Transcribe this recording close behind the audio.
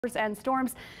and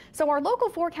storms, so our local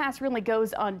forecast really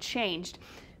goes unchanged.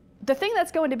 The thing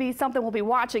that's going to be something we'll be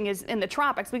watching is in the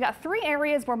tropics. We got 3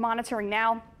 areas we're monitoring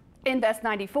now. Invest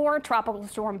 94, Tropical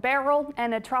Storm Beryl,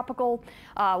 and a tropical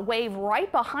wave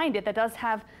right behind it that does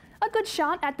have a good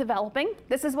shot at developing.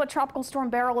 This is what Tropical Storm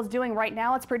Beryl is doing right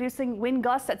now. It's producing wind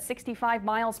gusts at 65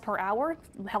 miles per hour,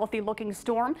 healthy looking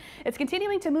storm. It's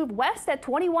continuing to move west at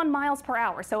 21 miles per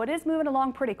hour, so it is moving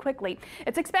along pretty quickly.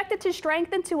 It's expected to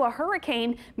strengthen to a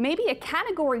hurricane, maybe a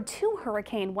Category 2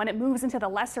 hurricane when it moves into the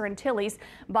Lesser Antilles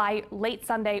by late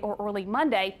Sunday or early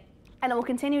Monday. And it will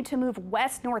continue to move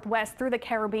west-northwest through the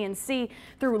Caribbean Sea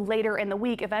through later in the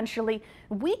week, eventually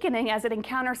weakening as it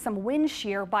encounters some wind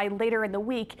shear by later in the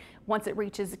week once it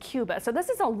reaches Cuba. So this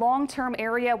is a long-term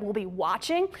area we'll be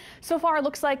watching. So far, it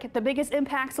looks like the biggest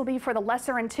impacts will be for the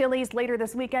Lesser Antilles later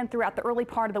this weekend. Throughout the early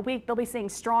part of the week, they'll be seeing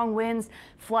strong winds,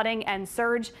 flooding, and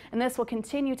surge. And this will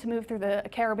continue to move through the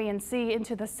Caribbean Sea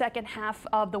into the second half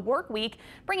of the work week,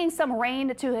 bringing some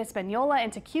rain to Hispaniola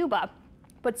and to Cuba.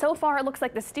 But so far, it looks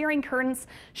like the steering currents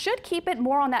should keep it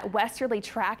more on that westerly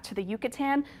track to the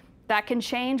Yucatan. That can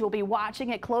change. We'll be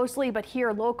watching it closely, but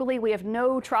here locally, we have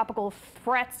no tropical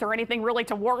threats or anything really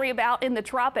to worry about in the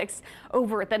tropics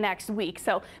over the next week.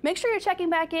 So make sure you're checking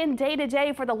back in day to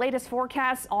day for the latest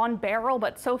forecasts on Beryl.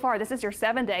 But so far, this is your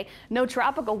 7-day. No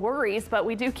tropical worries, but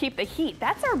we do keep the heat.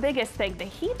 That's our biggest thing. The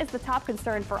heat is the top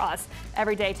concern for us.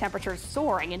 Everyday temperatures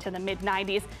soaring into the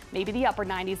mid-90s, maybe the upper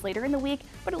 90s later in the week,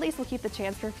 but at least we'll keep the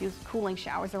chance for a few cooling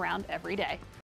showers around every day.